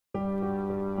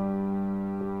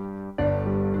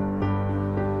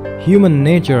Human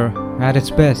nature at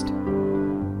its best.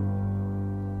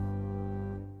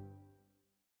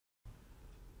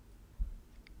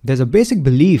 There's a basic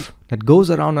belief that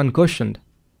goes around unquestioned,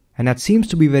 and that seems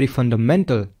to be very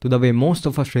fundamental to the way most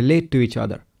of us relate to each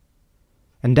other.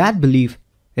 And that belief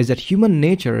is that human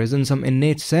nature is in some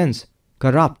innate sense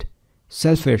corrupt,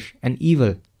 selfish, and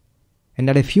evil, and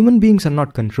that if human beings are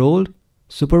not controlled,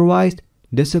 supervised,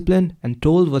 disciplined, and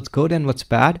told what's good and what's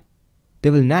bad, they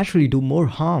will naturally do more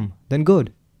harm than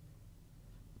good.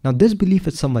 Now, this belief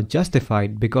is somewhat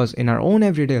justified because in our own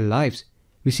everyday lives,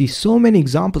 we see so many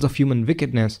examples of human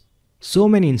wickedness, so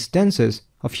many instances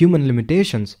of human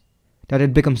limitations, that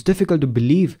it becomes difficult to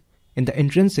believe in the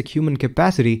intrinsic human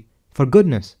capacity for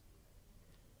goodness.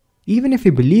 Even if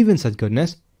we believe in such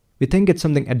goodness, we think it's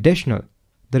something additional,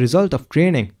 the result of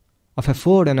training, of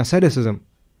effort and asceticism,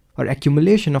 or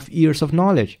accumulation of years of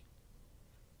knowledge.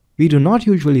 We do not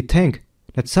usually think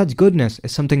that such goodness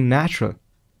is something natural,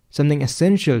 something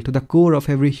essential to the core of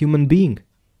every human being.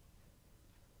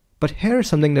 But here is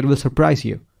something that will surprise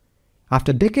you.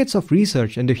 After decades of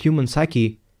research into human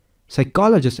psyche,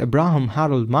 psychologist Abraham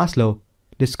Harold Maslow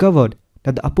discovered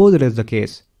that the opposite is the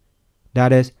case.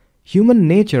 That is, human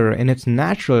nature in its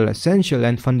natural, essential,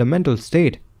 and fundamental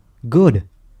state, good,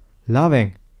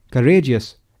 loving,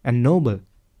 courageous, and noble.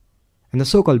 And the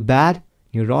so-called bad,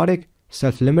 neurotic,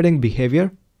 self-limiting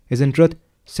behavior is in truth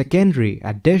secondary,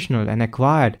 additional, and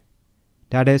acquired.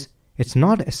 That is, it's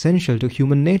not essential to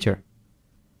human nature.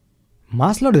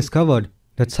 Maslow discovered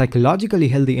that psychologically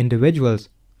healthy individuals,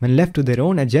 when left to their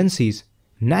own agencies,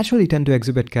 naturally tend to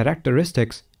exhibit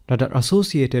characteristics that are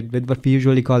associated with what we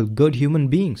usually call good human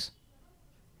beings.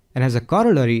 And as a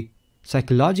corollary,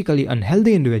 psychologically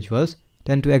unhealthy individuals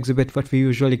tend to exhibit what we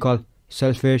usually call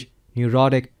selfish,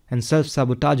 neurotic, and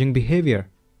self-sabotaging behavior.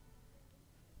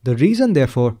 The reason,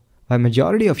 therefore, why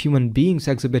majority of human beings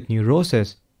exhibit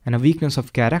neurosis and a weakness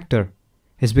of character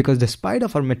is because despite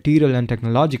of our material and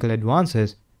technological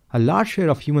advances, a large share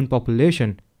of human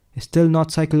population is still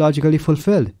not psychologically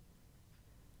fulfilled.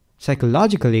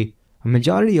 Psychologically, a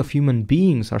majority of human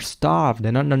beings are starved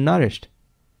and undernourished.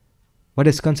 What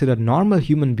is considered normal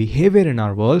human behavior in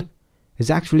our world is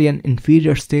actually an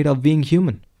inferior state of being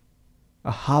human,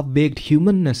 a half-baked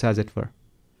humanness as it were.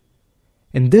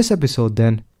 In this episode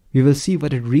then, we will see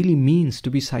what it really means to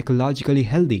be psychologically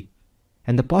healthy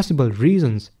and the possible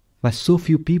reasons why so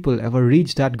few people ever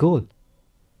reach that goal.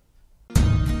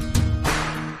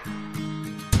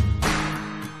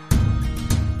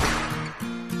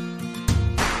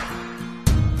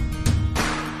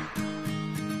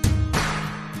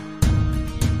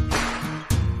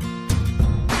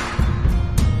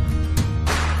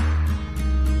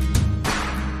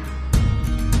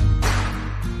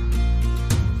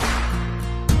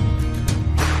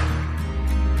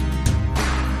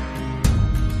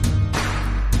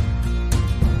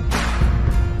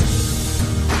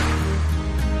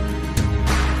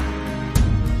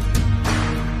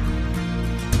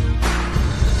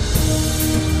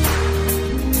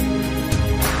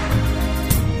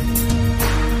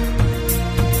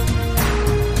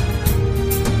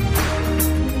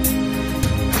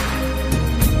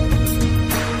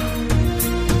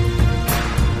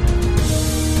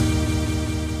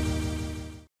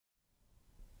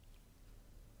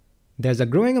 There's a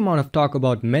growing amount of talk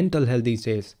about mental health these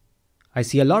days. I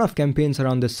see a lot of campaigns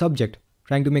around this subject,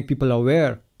 trying to make people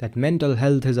aware that mental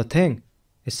health is a thing,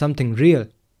 is something real.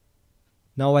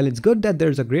 Now, while it's good that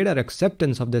there's a greater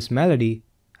acceptance of this malady,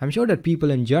 I'm sure that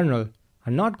people in general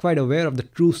are not quite aware of the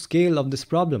true scale of this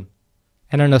problem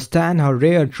and understand how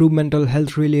rare true mental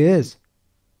health really is.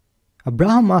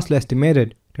 Abraham Maslow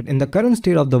estimated that in the current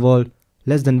state of the world,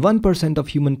 less than 1% of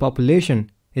human population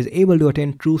is able to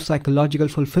attain true psychological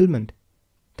fulfillment.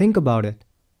 Think about it.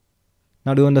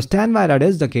 Now, to understand why that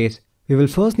is the case, we will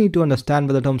first need to understand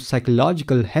what the term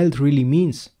psychological health really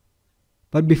means.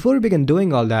 But before we begin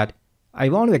doing all that, I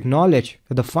want to acknowledge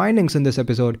that the findings in this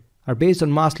episode are based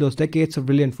on Maslow's decades of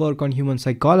brilliant work on human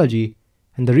psychology,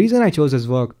 and the reason I chose his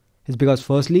work is because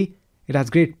firstly, it has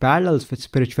great parallels with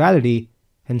spirituality,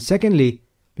 and secondly,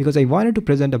 because I wanted to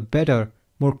present a better,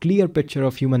 more clear picture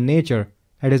of human nature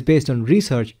that is based on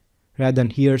research rather than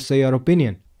hearsay or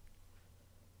opinion.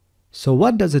 So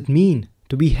what does it mean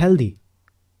to be healthy?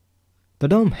 The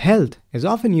term health is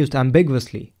often used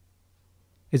ambiguously.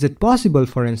 Is it possible,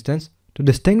 for instance, to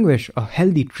distinguish a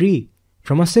healthy tree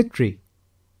from a sick tree,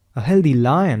 a healthy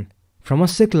lion from a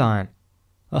sick lion,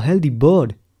 a healthy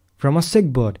bird from a sick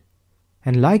bird,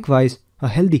 and likewise a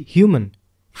healthy human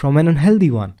from an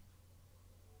unhealthy one?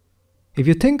 If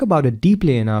you think about it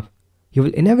deeply enough, you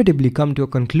will inevitably come to a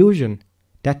conclusion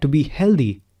that to be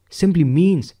healthy simply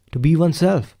means to be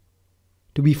oneself,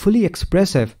 to be fully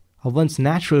expressive of one's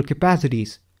natural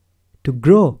capacities, to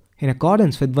grow in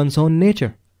accordance with one's own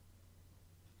nature.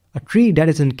 A tree that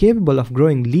is incapable of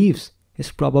growing leaves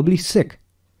is probably sick.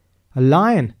 A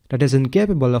lion that is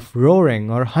incapable of roaring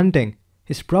or hunting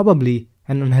is probably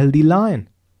an unhealthy lion.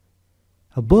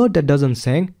 A bird that doesn't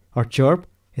sing or chirp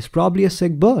is probably a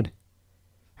sick bird.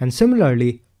 And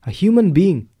similarly, a human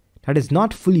being that is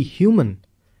not fully human,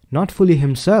 not fully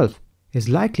himself, is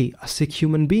likely a sick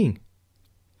human being.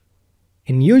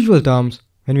 In usual terms,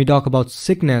 when we talk about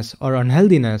sickness or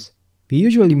unhealthiness, we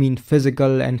usually mean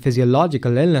physical and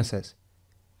physiological illnesses.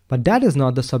 But that is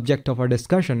not the subject of our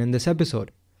discussion in this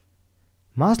episode.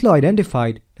 Maslow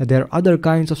identified that there are other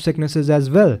kinds of sicknesses as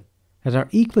well that are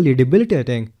equally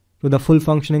debilitating to the full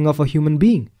functioning of a human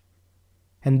being.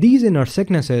 And these inner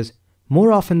sicknesses,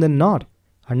 more often than not,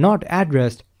 are not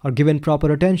addressed or given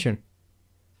proper attention.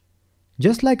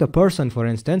 Just like a person, for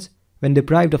instance, when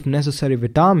deprived of necessary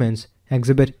vitamins,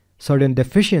 exhibit certain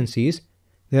deficiencies,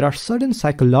 there are certain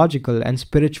psychological and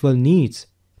spiritual needs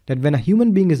that when a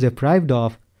human being is deprived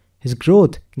of, his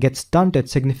growth gets stunted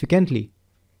significantly,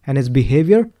 and his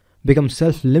behavior becomes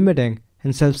self-limiting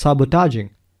and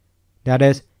self-sabotaging. That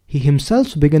is, he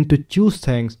himself begins to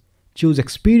choose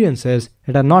experiences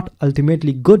that are not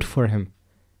ultimately good for him.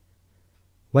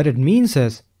 What it means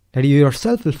is that you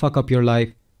yourself will fuck up your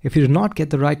life if you do not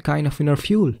get the right kind of inner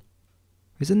fuel.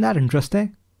 Isn't that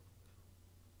interesting?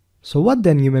 So what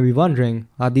then, you may be wondering,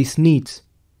 are these needs?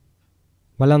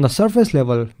 Well, on the surface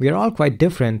level, we are all quite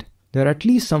different. There are at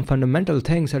least some fundamental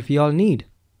things that we all need.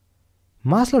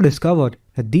 Maslow discovered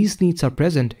that these needs are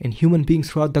present in human beings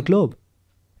throughout the globe,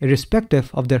 irrespective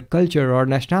of their culture or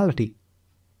nationality.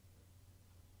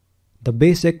 The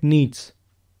basic needs.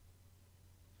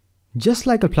 Just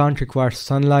like a plant requires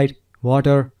sunlight,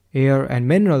 water, air, and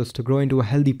minerals to grow into a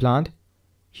healthy plant,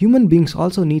 human beings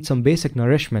also need some basic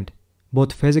nourishment,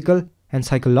 both physical and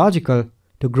psychological,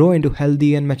 to grow into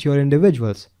healthy and mature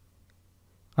individuals.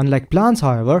 Unlike plants,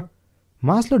 however,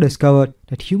 Maslow discovered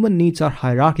that human needs are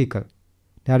hierarchical.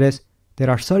 That is, there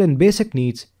are certain basic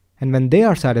needs, and when they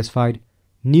are satisfied,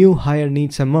 new higher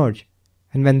needs emerge,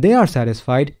 and when they are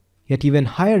satisfied, yet even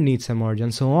higher needs emerge,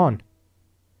 and so on.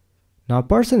 Now, a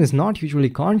person is not usually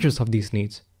conscious of these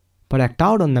needs, but act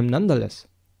out on them nonetheless.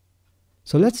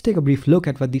 So let's take a brief look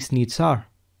at what these needs are.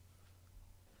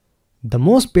 The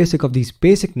most basic of these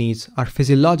basic needs are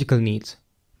physiological needs.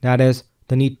 That is,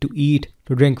 the need to eat,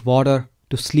 to drink water,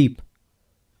 to sleep.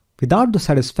 Without the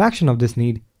satisfaction of this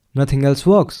need, nothing else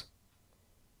works.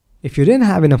 If you didn't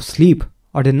have enough sleep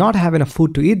or did not have enough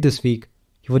food to eat this week,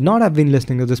 you would not have been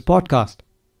listening to this podcast.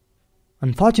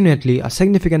 Unfortunately, a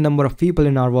significant number of people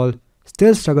in our world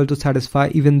still struggle to satisfy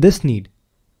even this need.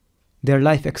 Their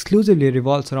life exclusively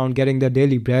revolves around getting their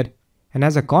daily bread, and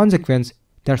as a consequence,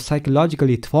 they are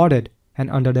psychologically thwarted and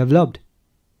underdeveloped.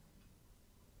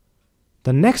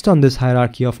 The next on this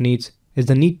hierarchy of needs is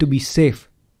the need to be safe.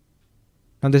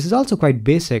 Now, this is also quite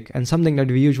basic and something that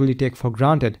we usually take for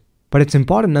granted, but it's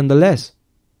important nonetheless.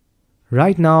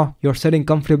 Right now, you're sitting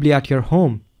comfortably at your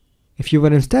home. If you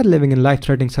were instead living in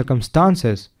life-threatening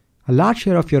circumstances, a large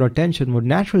share of your attention would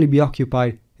naturally be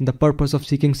occupied in the purpose of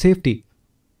seeking safety.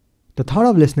 The thought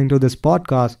of listening to this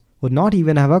podcast would not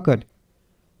even have occurred.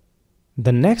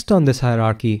 The next on this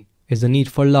hierarchy is the need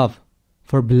for love,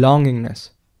 for belongingness,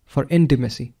 for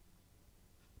intimacy.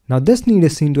 Now, this need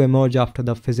is seen to emerge after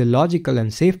the physiological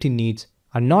and safety needs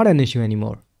are not an issue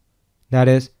anymore. That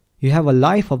is, you have a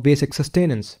life of basic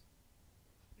sustenance.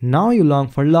 Now you long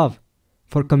for love,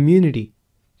 for community,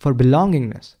 for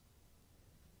belongingness.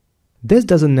 This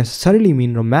doesn't necessarily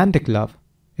mean romantic love.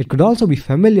 It could also be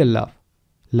familial love,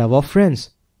 love of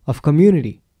friends, of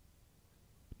community.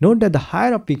 Note that the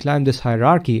higher up we climb this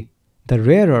hierarchy, the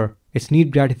rarer its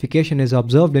need gratification is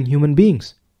observed in human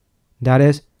beings. That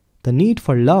is, the need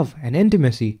for love and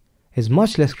intimacy is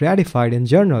much less gratified in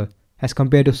general as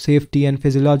compared to safety and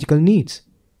physiological needs.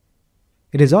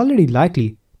 It is already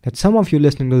likely that some of you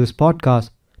listening to this podcast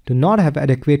do not have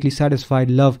adequately satisfied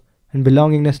love and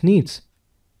belongingness needs.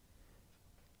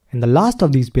 And the last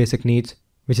of these basic needs,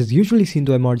 which is usually seen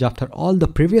to emerge after all the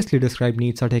previously described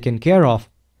needs are taken care of,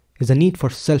 is the need for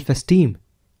self-esteem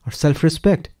or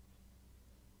self-respect.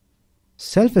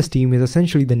 Self-esteem is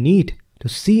essentially the need to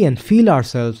see and feel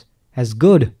ourselves as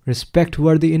good,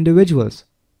 respect-worthy individuals.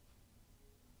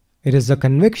 It is the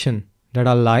conviction that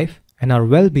our life and our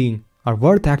well-being are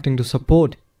worth acting to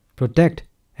support, protect,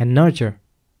 and nurture.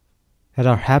 That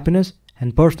our happiness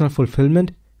and personal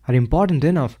fulfillment are important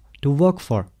enough to work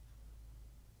for.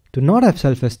 To not have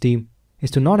self-esteem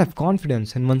is to not have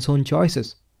confidence in one's own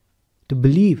choices, to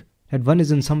believe that one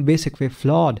is in some basic way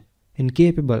flawed,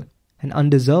 incapable, and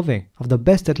undeserving of the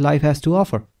best that life has to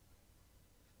offer.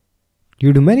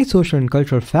 Due to many social and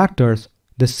cultural factors,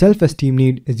 this self-esteem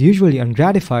need is usually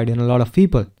ungratified in a lot of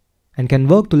people and can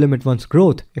work to limit one's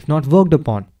growth if not worked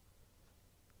upon.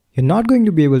 You're not going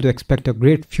to be able to expect a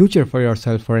great future for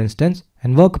yourself, for instance,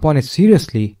 and work upon it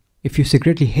seriously if you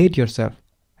secretly hate yourself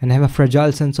and have a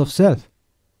fragile sense of self.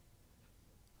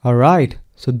 Alright,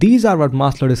 so these are what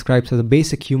Maslow describes as the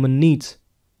basic human needs.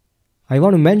 I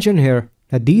want to mention here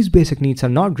that these basic needs are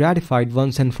not gratified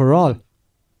once and for all.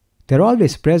 They're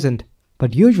always present,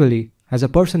 but usually, as a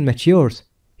person matures,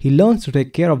 he learns to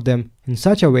take care of them in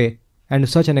such a way and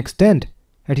to such an extent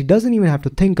that he doesn't even have to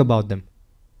think about them.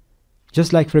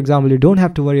 Just like, for example, you don't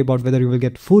have to worry about whether you will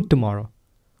get food tomorrow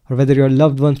or whether your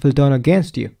loved ones will turn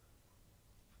against you.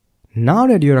 Now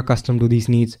that you're accustomed to these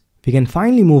needs, we can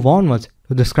finally move onwards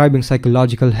to describing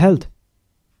psychological health.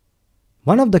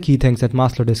 One of the key things that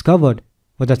Maslow discovered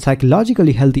was that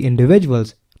psychologically healthy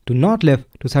individuals do not live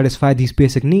to satisfy these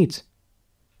basic needs.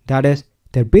 That is,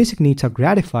 their basic needs are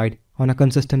gratified on a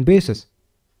consistent basis.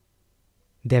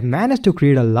 They have managed to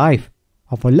create a life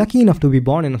or were lucky enough to be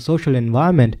born in a social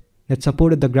environment that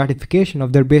supported the gratification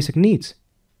of their basic needs.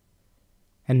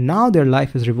 And now their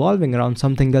life is revolving around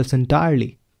something else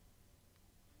entirely.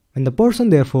 When the person,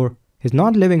 therefore, is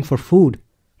not living for food,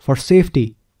 for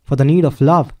safety, for the need of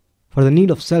love, for the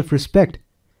need of self-respect,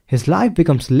 his life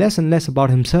becomes less and less about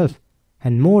himself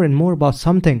and more about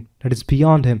something that is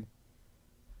beyond him.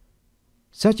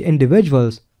 Such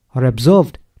individuals are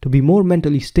observed to be more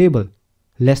mentally stable,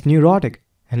 less neurotic,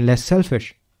 and less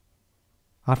selfish.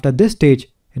 After this stage,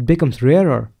 it becomes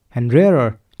rarer and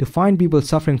rarer to find people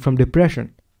suffering from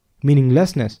depression,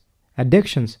 meaninglessness,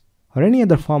 addictions, or any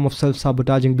other form of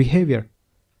self-sabotaging behavior.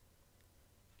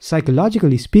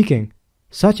 Psychologically speaking,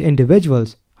 such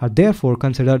individuals are therefore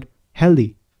considered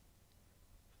healthy.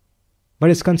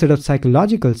 What is considered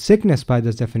psychological sickness by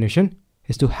this definition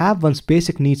is to have one's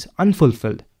basic needs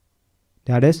unfulfilled.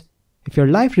 That is, if your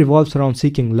life revolves around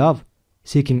seeking love,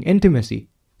 seeking intimacy,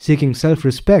 seeking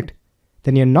self-respect,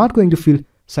 then you're not going to feel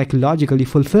psychologically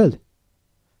fulfilled.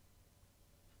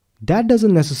 That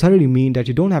doesn't necessarily mean that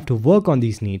you don't have to work on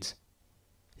these needs.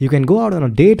 You can go out on a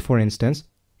date, for instance,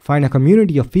 find a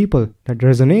community of people that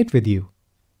resonate with you,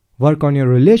 work on your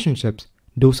relationships,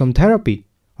 do some therapy,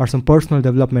 or some personal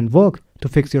development work to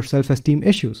fix your self-esteem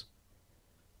issues.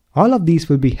 All of these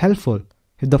will be helpful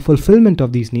if the fulfillment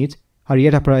of these needs are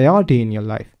yet a priority in your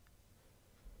life.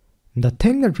 The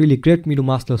thing that really gripped me to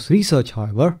Maslow's research,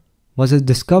 however, was his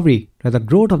discovery that the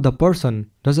growth of the person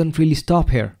doesn't really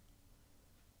stop here.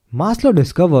 Maslow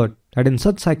discovered that in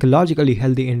such psychologically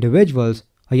healthy individuals,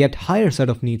 a yet higher set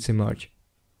of needs emerge.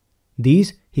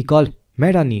 These he called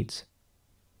meta-needs.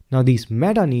 Now these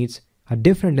meta-needs are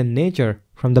different in nature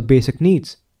from the basic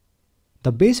needs.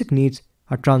 The basic needs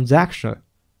are transactional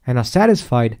and are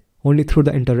satisfied only through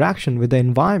the interaction with the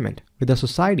environment, with the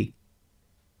society.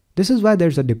 This is why there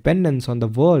is a dependence on the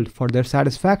world for their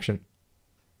satisfaction.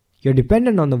 You're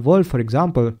dependent on the world, for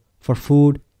example, for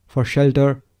food, for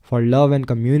shelter, for love and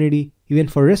community, even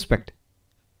for respect.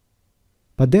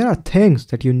 But there are things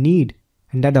that you need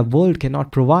and that the world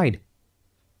cannot provide.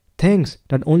 Things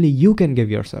that only you can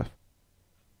give yourself.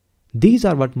 These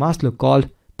are what Maslow called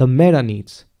the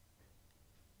meta-needs.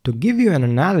 To give you an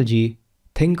analogy,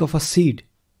 think of a seed.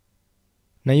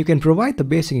 Now you can provide the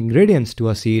basic ingredients to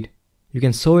a seed. You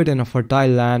can sow it in a fertile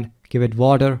land, give it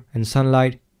water and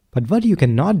sunlight, but what you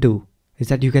cannot do is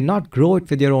that you cannot grow it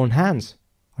with your own hands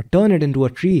or turn it into a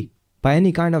tree by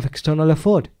any kind of external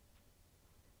effort.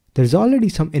 There is already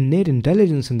some innate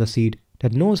intelligence in the seed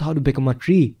that knows how to become a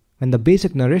tree when the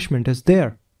basic nourishment is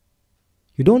there.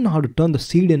 You don't know how to turn the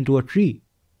seed into a tree.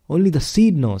 Only the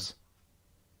seed knows.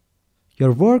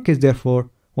 Your work is therefore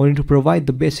only to provide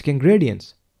the basic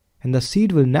ingredients, and the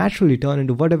seed will naturally turn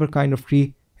into whatever kind of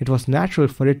tree it was natural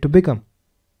for it to become.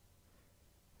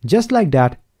 Just like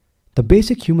that, the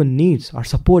basic human needs are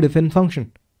supportive in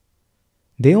function.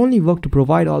 They only work to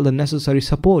provide all the necessary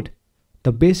support,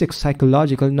 the basic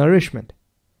psychological nourishment.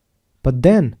 But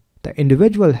then, the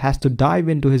individual has to dive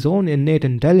into his own innate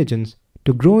intelligence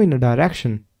to grow in a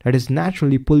direction that is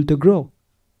naturally pulled to grow.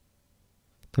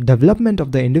 The development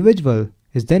of the individual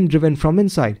is then driven from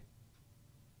inside.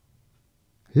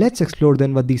 Let's explore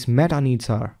then what these meta-needs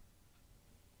are.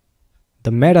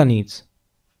 The meta-needs.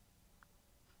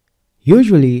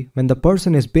 Usually, when the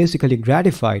person is basically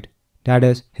gratified, that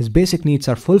is, his basic needs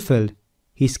are fulfilled,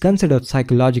 he is considered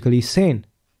psychologically sane.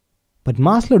 But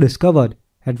Maslow discovered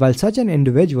that while such an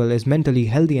individual is mentally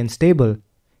healthy and stable,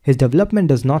 his development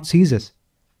does not cease.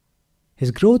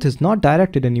 His growth is not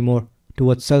directed anymore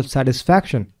towards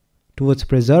self-satisfaction, towards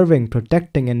preserving,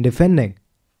 protecting, and defending,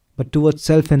 but towards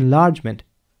self-enlargement,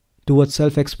 towards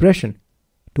self-expression,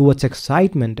 towards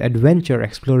excitement, adventure,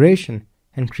 exploration,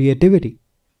 and creativity.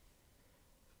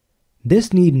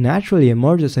 This need naturally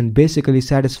emerges in basically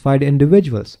satisfied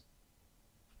individuals.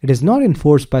 It is not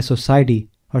enforced by society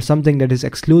or something that is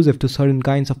exclusive to certain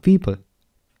kinds of people.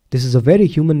 This is a very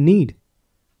human need.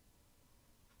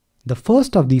 The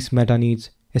first of these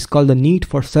meta-needs is called the need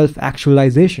for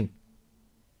self-actualization.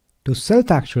 To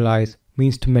self-actualize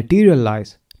means to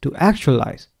materialize, to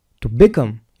actualize, to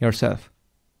become yourself.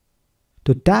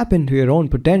 To tap into your own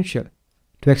potential,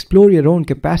 to explore your own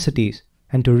capacities,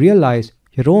 and to realize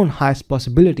your own highest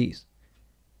possibilities.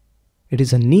 It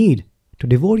is a need to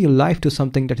devote your life to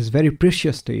something that is very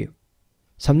precious to you,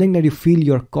 something that you feel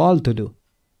you are called to do.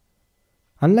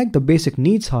 Unlike the basic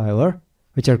needs, however,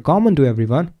 which are common to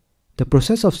everyone, the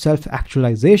process of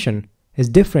self-actualization is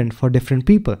different for different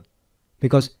people,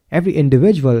 because every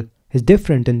individual is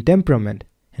different in temperament,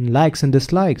 in likes and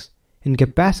dislikes, in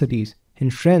capacities,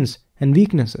 in strengths and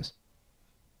weaknesses.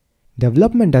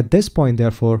 Development at this point,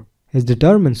 therefore, is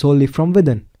determined solely from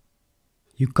within.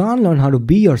 You can't learn how to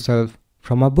be yourself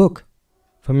from a book,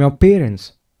 from your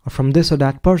parents, or from this or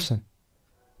that person.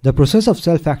 The process of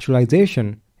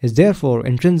self-actualization is therefore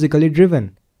intrinsically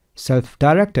driven,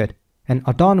 self-directed, and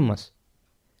autonomous.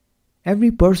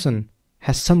 Every person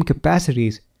has some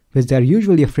capacities which they are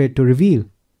usually afraid to reveal,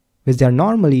 which they are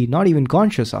normally not even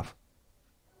conscious of.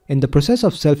 In the process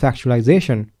of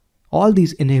self-actualization, all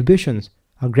these inhibitions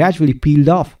are gradually peeled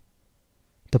off.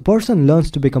 The person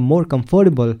learns to become more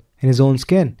comfortable in his own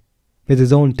skin, with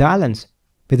his own talents,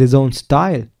 with his own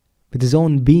style, with his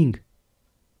own being.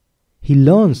 He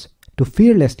learns to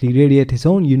fearlessly radiate his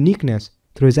own uniqueness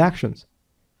through his actions.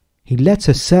 He lets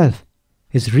his self,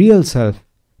 his real self,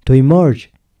 to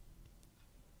emerge.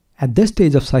 At this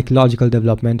stage of psychological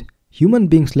development, human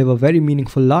beings live a very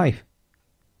meaningful life.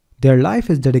 Their life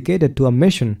is dedicated to a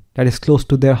mission that is close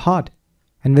to their heart,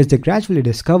 and which they gradually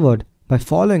discovered by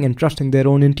following and trusting their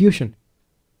own intuition.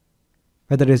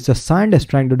 Whether it's the scientist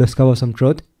trying to discover some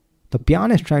truth, the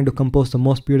pianist trying to compose the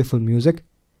most beautiful music,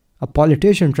 a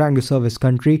politician trying to serve his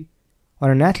country,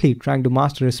 or an athlete trying to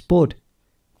master his sport,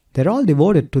 they're all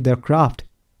devoted to their craft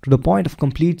to the point of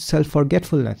complete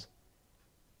self-forgetfulness.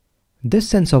 This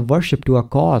sense of worship to a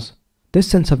cause, this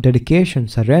sense of dedication,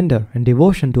 surrender, and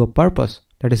devotion to a purpose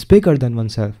that is bigger than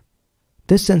oneself,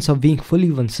 this sense of being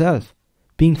fully oneself,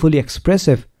 being fully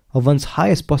expressive of one's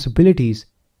highest possibilities,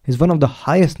 is one of the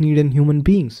highest needs in human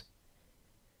beings.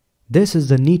 This is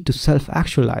the need to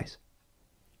self-actualize.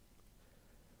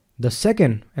 The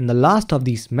second and the last of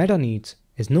these meta-needs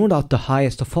is no doubt the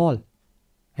highest of all,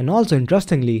 and also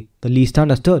interestingly the least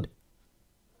understood.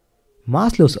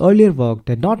 Maslow's earlier work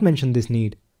did not mention this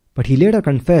need, but he later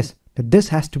confessed that this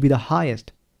has to be the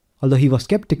highest, although he was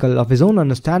skeptical of his own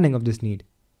understanding of this need.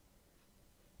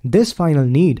 This final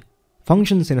need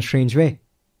functions in a strange way.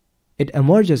 It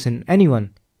emerges in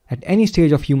anyone at any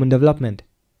stage of human development.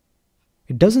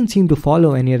 It doesn't seem to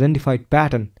follow any identified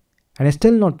pattern, and is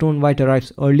still not known why it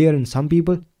arrives earlier in some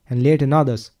people and late in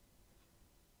others.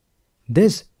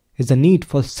 This is the need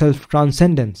for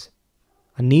self-transcendence,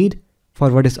 a need for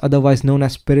what is otherwise known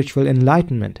as spiritual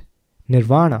enlightenment,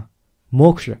 nirvana,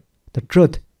 moksha, the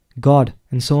truth, God,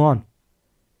 and so on.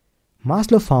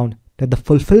 Maslow found that the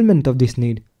fulfillment of this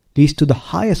need leads to the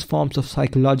highest forms of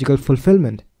psychological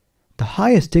fulfillment, the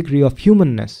highest degree of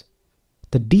humanness,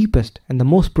 the deepest and the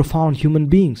most profound human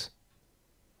beings.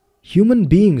 Human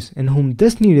beings in whom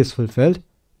this need is fulfilled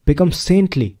become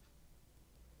saintly.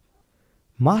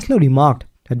 Maslow remarked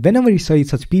that whenever he studied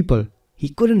such people, he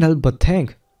couldn't help but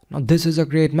think, "Now this is a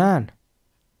great man."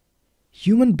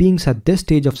 Human beings at this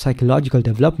stage of psychological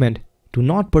development do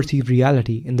not perceive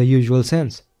reality in the usual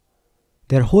sense.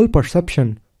 Their whole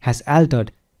perception has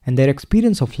altered and their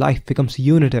experience of life becomes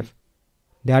unitive.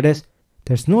 That is,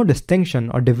 there's no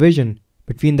distinction or division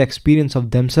between the experience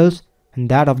of themselves and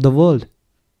that of the world.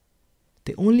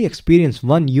 They only experience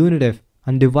one unitive,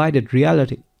 undivided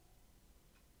reality.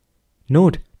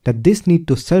 Note that this need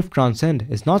to self-transcend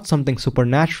is not something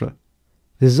supernatural.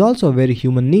 This is also a very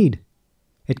human need.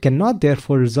 It cannot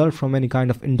therefore result from any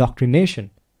kind of indoctrination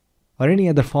or any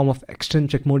other form of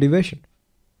extrinsic motivation.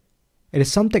 It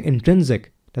is something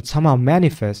intrinsic that somehow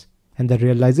manifests, and the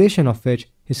realization of which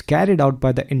is carried out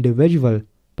by the individual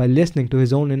by listening to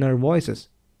his own inner voices.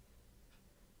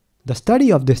 The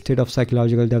study of this state of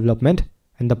psychological development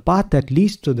and the path that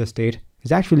leads to the state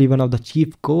is actually one of the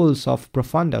chief goals of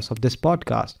Profundus of this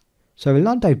podcast, so I will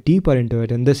not dive deeper into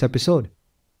it in this episode.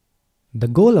 The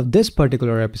goal of this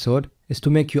particular episode is to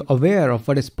make you aware of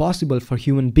what is possible for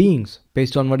human beings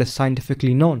based on what is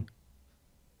scientifically known.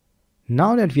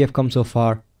 Now that we have come so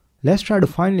far, let's try to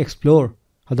finally explore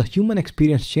how the human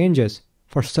experience changes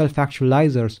for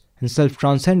self-actualizers and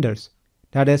self-transcenders,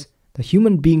 that is, the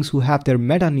human beings who have their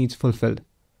meta needs fulfilled.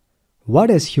 What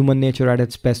is human nature at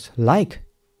its best like?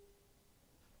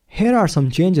 Here are some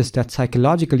changes that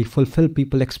psychologically fulfilled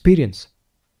people experience.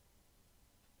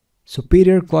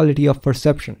 Superior quality of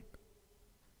perception.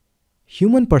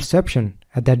 Human perception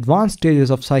at the advanced stages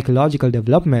of psychological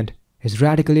development is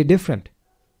radically different.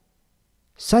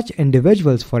 Such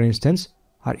individuals, for instance,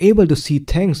 are able to see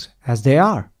things as they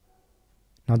are.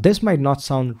 Now, this might not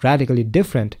sound radically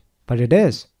different, but it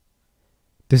is.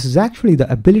 This is actually the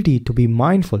ability to be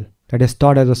mindful that is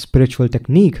taught as a spiritual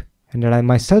technique and that I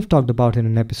myself talked about in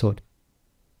an episode.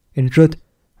 In truth,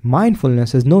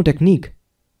 mindfulness is no technique.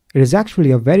 It is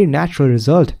actually a very natural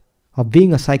result of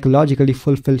being a psychologically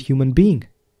fulfilled human being.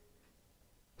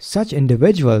 Such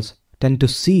individuals tend to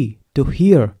see, to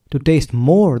hear, to taste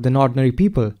more than ordinary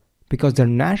people because they're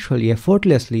naturally,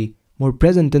 effortlessly more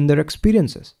present in their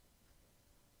experiences.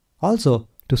 Also,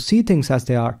 to see things as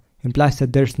they are implies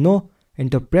that there's no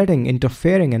interpreting,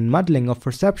 interfering, and muddling of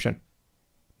perception.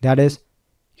 That is,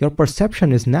 your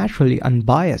perception is naturally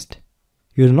unbiased.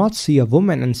 You do not see a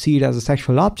woman and see it as a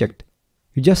sexual object.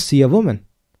 You just see a woman.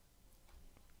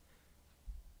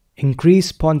 Increased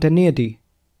spontaneity.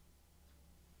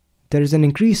 There is an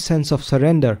increased sense of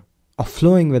surrender, of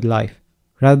flowing with life,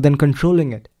 rather than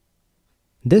controlling it.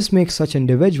 This makes such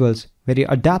individuals very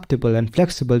adaptable and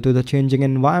flexible to the changing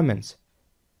environments.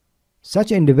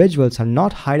 Such individuals are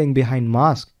not hiding behind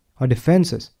masks or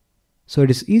defenses, so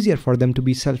it is easier for them to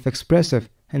be self-expressive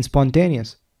and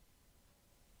spontaneous.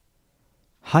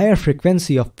 Higher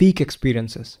frequency of peak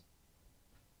experiences.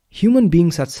 Human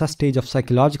beings at such stage of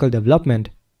psychological development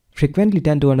frequently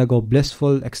tend to undergo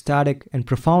blissful, ecstatic, and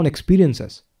profound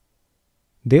experiences.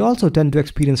 They also tend to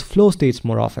experience flow states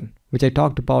more often, which I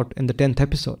talked about in the 10th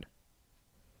episode.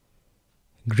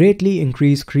 Greatly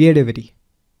increased creativity.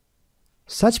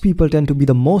 Such people tend to be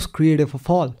the most creative of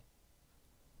all.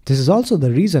 This is also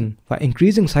the reason why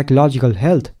increasing psychological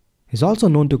health is also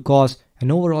known to cause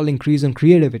an overall increase in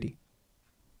creativity.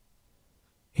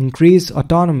 Increased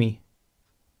autonomy.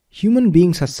 Human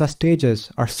beings at such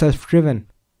stages are self-driven.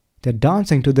 They're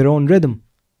dancing to their own rhythm.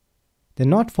 They're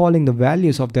not following the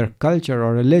values of their culture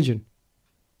or religion.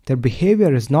 Their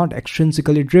behavior is not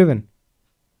extrinsically driven.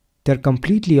 They're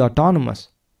completely autonomous.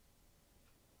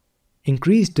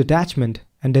 Increased detachment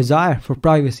and desire for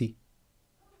privacy.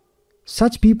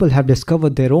 Such people have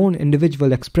discovered their own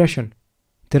individual expression,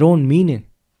 their own meaning,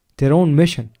 their own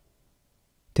mission.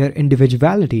 Their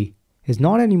individuality is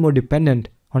not anymore dependent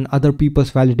on other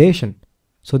people's validation,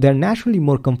 so they're naturally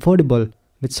more comfortable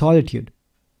with solitude.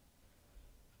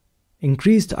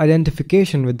 Increased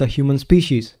identification with the human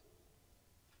species.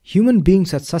 Human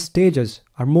beings at such stages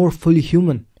are more fully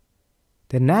human.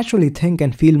 They naturally think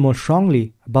and feel more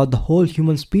strongly about the whole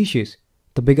human species,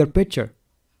 the bigger picture,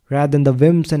 rather than the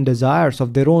whims and desires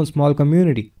of their own small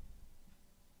community.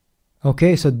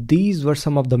 Okay, so these were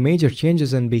some of the major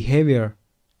changes in behavior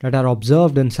that are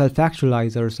observed in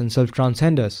self-actualizers and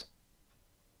self-transcenders.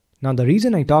 Now, the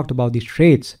reason I talked about these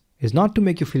traits is not to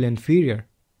make you feel inferior,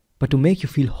 but to make you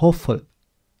feel hopeful.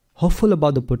 Hopeful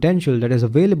about the potential that is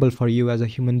available for you as a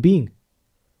human being.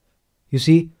 You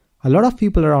see, a lot of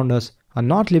people around us are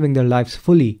not living their lives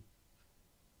fully.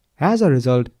 As a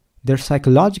result, their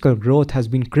psychological growth has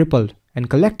been crippled, and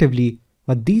collectively,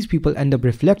 what these people end up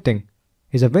reflecting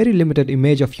is a very limited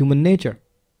image of human nature.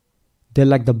 They're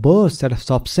like the birds that have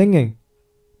stopped singing,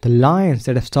 the lions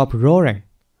that have stopped roaring.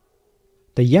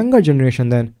 The younger generation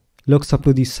then looks up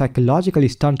to these psychologically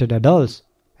stunted adults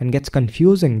and gets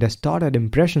confusing, distorted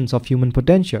impressions of human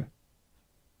potential.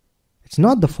 It's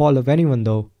not the fault of anyone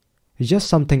though, it's just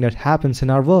something that happens in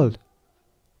our world.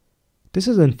 This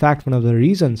is in fact one of the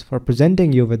reasons for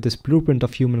presenting you with this blueprint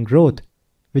of human growth,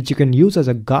 which you can use as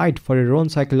a guide for your own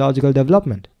psychological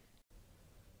development.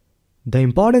 The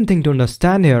important thing to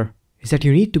understand here is that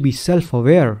you need to be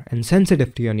self-aware and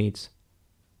sensitive to your needs.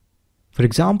 For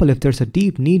example, if there's a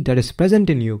deep need that is present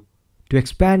in you to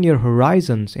expand your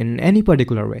horizons in any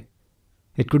particular way,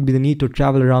 it could be the need to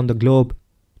travel around the globe,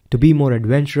 to be more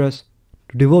adventurous,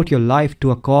 to devote your life to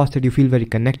a cause that you feel very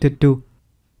connected to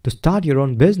start your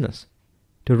own business,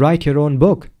 to write your own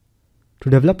book, to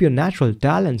develop your natural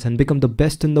talents and become the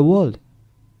best in the world,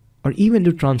 or even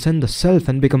to transcend the self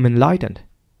and become enlightened,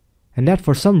 and that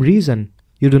for some reason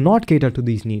you do not cater to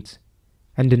these needs,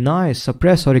 and deny,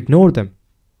 suppress or ignore them,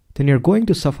 then you're going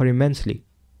to suffer immensely.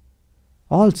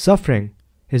 All suffering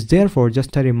is therefore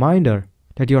just a reminder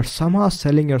that you are somehow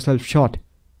selling yourself short,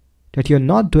 that you are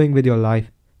not doing with your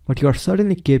life, but you are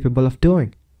certainly capable of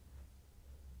doing.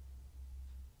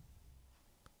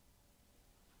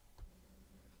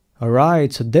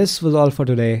 Alright, so this was all for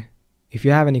today. If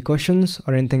you have any questions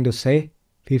or anything to say,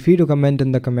 feel free to comment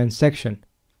in the comment section.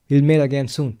 We'll meet again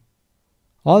soon.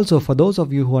 Also, for those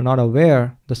of you who are not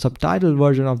aware, the subtitled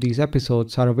version of these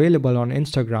episodes are available on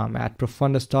Instagram at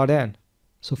profundus.n.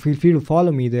 So feel free to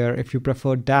follow me there if you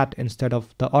prefer that instead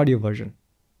of the audio version.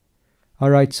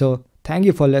 Alright, so thank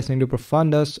you for listening to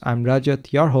Profundus. I'm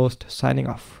Rajat, your host, signing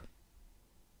off.